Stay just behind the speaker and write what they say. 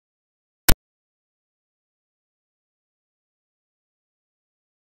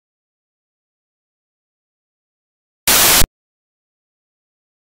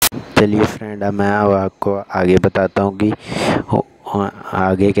चलिए फ्रेंड, अब मैं अब आपको आगे बताता हूँ कि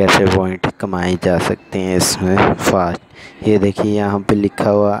आगे कैसे पॉइंट कमाए जा सकते हैं इसमें फास्ट। ये देखिए यहाँ पे लिखा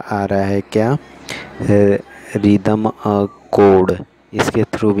हुआ आ रहा है क्या, रिदम कोड। इसके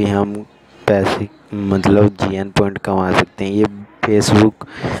थ्रू भी हम पैसे मतलब जीएन पॉइंट कमा सकते हैं। ये फेसबुक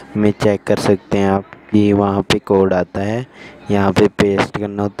में चेक कर सकते हैं आप कि वहाँ पे कोड आता है, यहाँ पे पेस्ट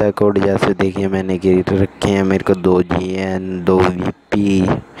करना होता है कोड। जैसे देखिए मैंने गिर रखे हैं, मेरे को 2 GN 2 VP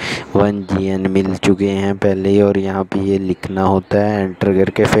 1 GN मिल चुके हैं पहले ही। और यहाँ पे ये लिखना होता है, एंटर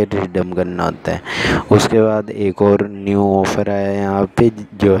करके फिर रिडीम करना होता है। उसके बाद एक और न्यू ऑफ़र आया यहाँ पे,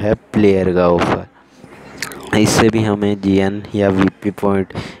 जो है प्लेयर का ऑफ़र। इससे भी हमें जीएन या वीपी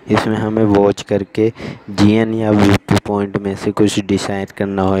पॉइंट, इसमें हमें वॉच करके जीएन या वीपी पॉइंट में से कुछ डिसाइड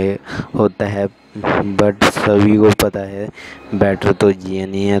करना होता है। बट सभी को पता है बेटर तो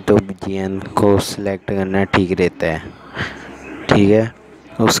जीएन ही है, तो जीएन को सिलेक्ट करना ठीक रहता है। ठीक है,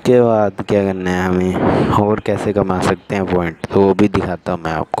 उसके बाद क्या करना है हमें और कैसे कमा सकते हैं पॉइंट, तो वो भी दिखाता हूँ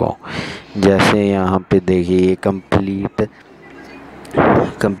मैं आपको। जैसे यहाँ पे देखिए कंप्लीट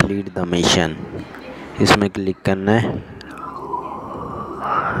द मिशन, इसमें क्लिक करना है।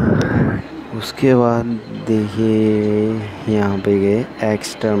 उसके बाद देखिए यहाँ पे गए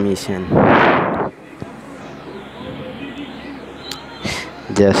एक्स्ट्रा मिशन।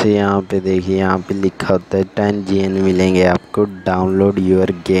 जैसे यहाँ पे देखिए, यहाँ पे लिखा होता है 10 GN मिलेंगे आपको, download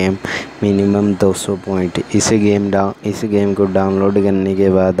your game, minimum 200 point. इस गेम को डाउनलोड करने के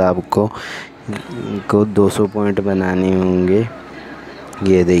बाद आपको 200 पॉइंट बनाने होंगे।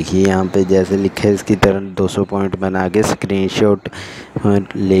 ये देखिए यहाँ पे जैसे लिखा है, इसकी तरह 200 पॉइंट बना के स्क्रीनशॉट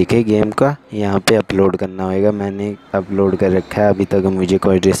लेके गेम का यहाँ पे अपलोड करना होगा। मैंने अपलोड कर रखा है, अभी तक मुझे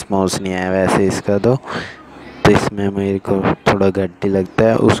कोई रिस्पॉन्स नहीं आया वैसे इसका, तो इसमें मेरे को थोड़ा घट्टी लगता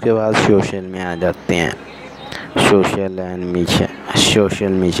है। उसके बाद सोशल में आ जाते हैं, सोशल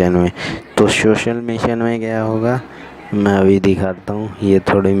मिशन में। तो सोशल मिशन में क्या होगा मैं अभी दिखाता हूँ। ये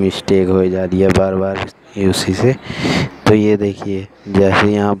थोड़ी मिस्टेक हो जा रही है बार बार उसी से। तो ये देखिए जैसे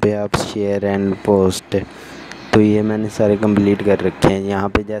यहाँ पे आप शेयर एंड पोस्ट, तो ये मैंने सारे कंप्लीट कर रखे हैं। यहाँ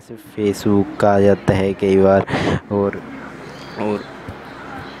पे जैसे फेसबुक का आ जाता है कई बार, और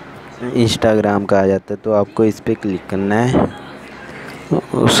इंस्टाग्राम का आ जाता है, तो आपको इस पर क्लिक करना है।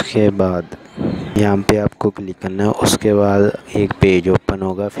 उसके बाद यहाँ पे आपको क्लिक करना है। उसके बाद एक पेज ओपन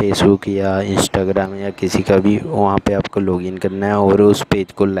होगा फेसबुक या इंस्टाग्राम या किसी का भी, वहाँ पे आपको लॉगिन करना है और उस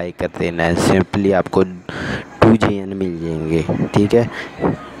पेज को लाइक कर देना है। सिंपली आपको 2 GN मिल जाएंगे। ठीक है,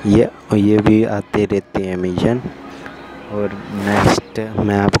 ये भी आते रहते हैं मिशन। और नेक्स्ट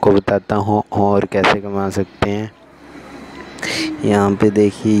मैं आपको बताता हूँ और कैसे कमा सकते हैं। यहाँ पे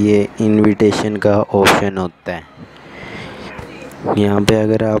देखिए ये इनविटेशन का ऑप्शन होता है। यहाँ पे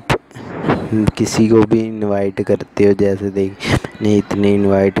अगर आप किसी को भी इनवाइट करते हो, जैसे देखिए मैंने इतने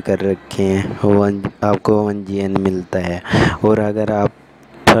इनवाइट कर रखे हैं, आपको 1 GN मिलता है। और अगर आप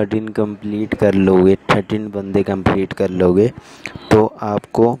 13 कंप्लीट कर लोगे, 13 बंदे कंप्लीट कर लोगे, तो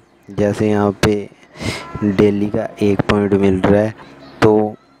आपको जैसे यहाँ पे डेली का 1 पॉइंट मिल रहा है,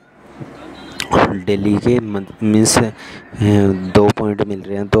 तो डेली के मीन्स 2 पॉइंट मिल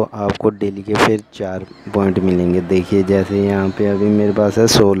रहे हैं, तो आपको डेली के फिर 4 पॉइंट मिलेंगे। देखिए जैसे यहाँ पे अभी मेरे पास है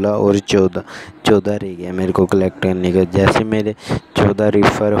 16 और 14 रह गया मेरे को कलेक्ट करने का। जैसे मेरे 14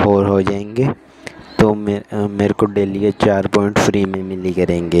 रिफ़र हो जाएंगे, तो मेरे को डेली के 4 पॉइंट फ्री में मिली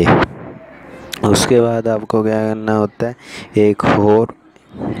करेंगे। उसके बाद आपको क्या करना होता है, एक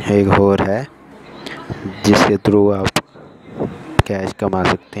और है जिसके थ्रू आप कैश कमा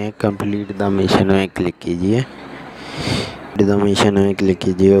सकते हैं। कंप्लीट द मिशन में क्लिक कीजिए,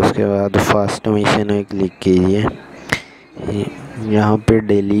 उसके बाद फास्ट मिशन में क्लिक कीजिए। यहाँ पे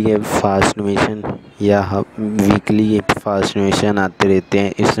डेली के फास्ट मिशन या वीकली फास्ट मिशन आते रहते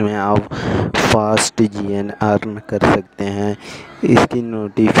हैं। इसमें आप फास्ट GN अर्न कर सकते हैं। इसकी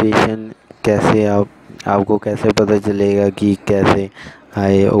नोटिफिकेशन कैसे आपको कैसे पता चलेगा कि कैसे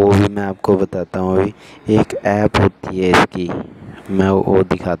आए, वो भी मैं आपको बताता हूँ। अभी एक ऐप होती है इसकी, मैं वो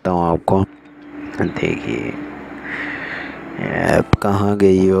दिखाता हूँ आपको। देखिए ऐप कहाँ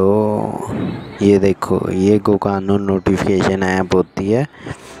गई हो, ये देखो, ये गोकानो नोटिफिकेशन ऐप होती है।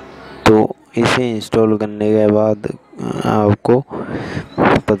 तो इसे इंस्टॉल करने के बाद आपको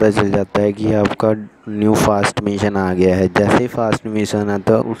पता चल जाता है कि आपका न्यू फास्ट मिशन आ गया है। जैसे ही फास्ट मिशन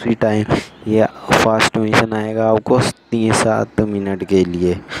आता है उसी टाइम ये फास्ट मिशन आएगा आपको 7 मिनट के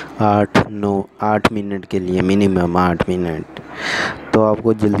लिए, 8 मिनट के लिए, मिनिमम 8 मिनट। तो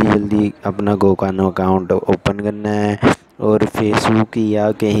आपको जल्दी अपना गोकानो अकाउंट ओपन करना है और फेसबुक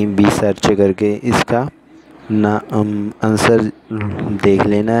या कहीं भी सर्च करके इसका आंसर देख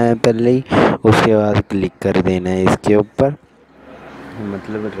लेना है पहले ही। उसके बाद क्लिक कर देना है इसके ऊपर।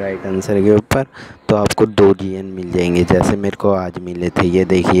 मतलब राइट आंसर के ऊपर, तो आपको 2 GN मिल जाएंगे। जैसे मेरे को आज मिले थे, ये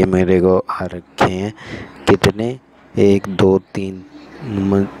देखिए मेरे को आ रखे हैं कितने, 1 2 3,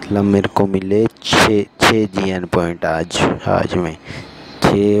 मतलब मेरे को मिले 6 GN पॉइंट आज में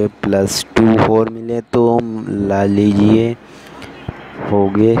 6 + 2 और मिले, तो ला लीजिए हो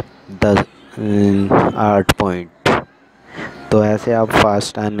गए 8 पॉइंट। तो ऐसे आप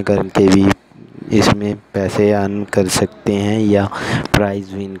फास्ट अर्न करके भी इसमें पैसे अर्न कर सकते हैं या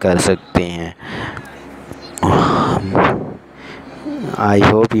प्राइज़ विन कर सकते हैं। I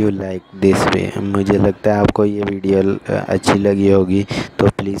hope you like this way. मुझे लगता है आपको ये वीडियो अच्छी लगी होगी, तो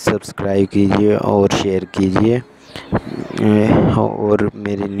प्लीज़ सब्सक्राइब कीजिए और शेयर कीजिए। और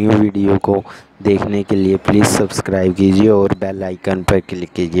मेरे न्यू वीडियो को देखने के लिए प्लीज़ सब्सक्राइब कीजिए और बेल आइकन पर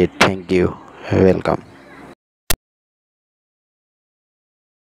क्लिक कीजिए। Thank you, welcome.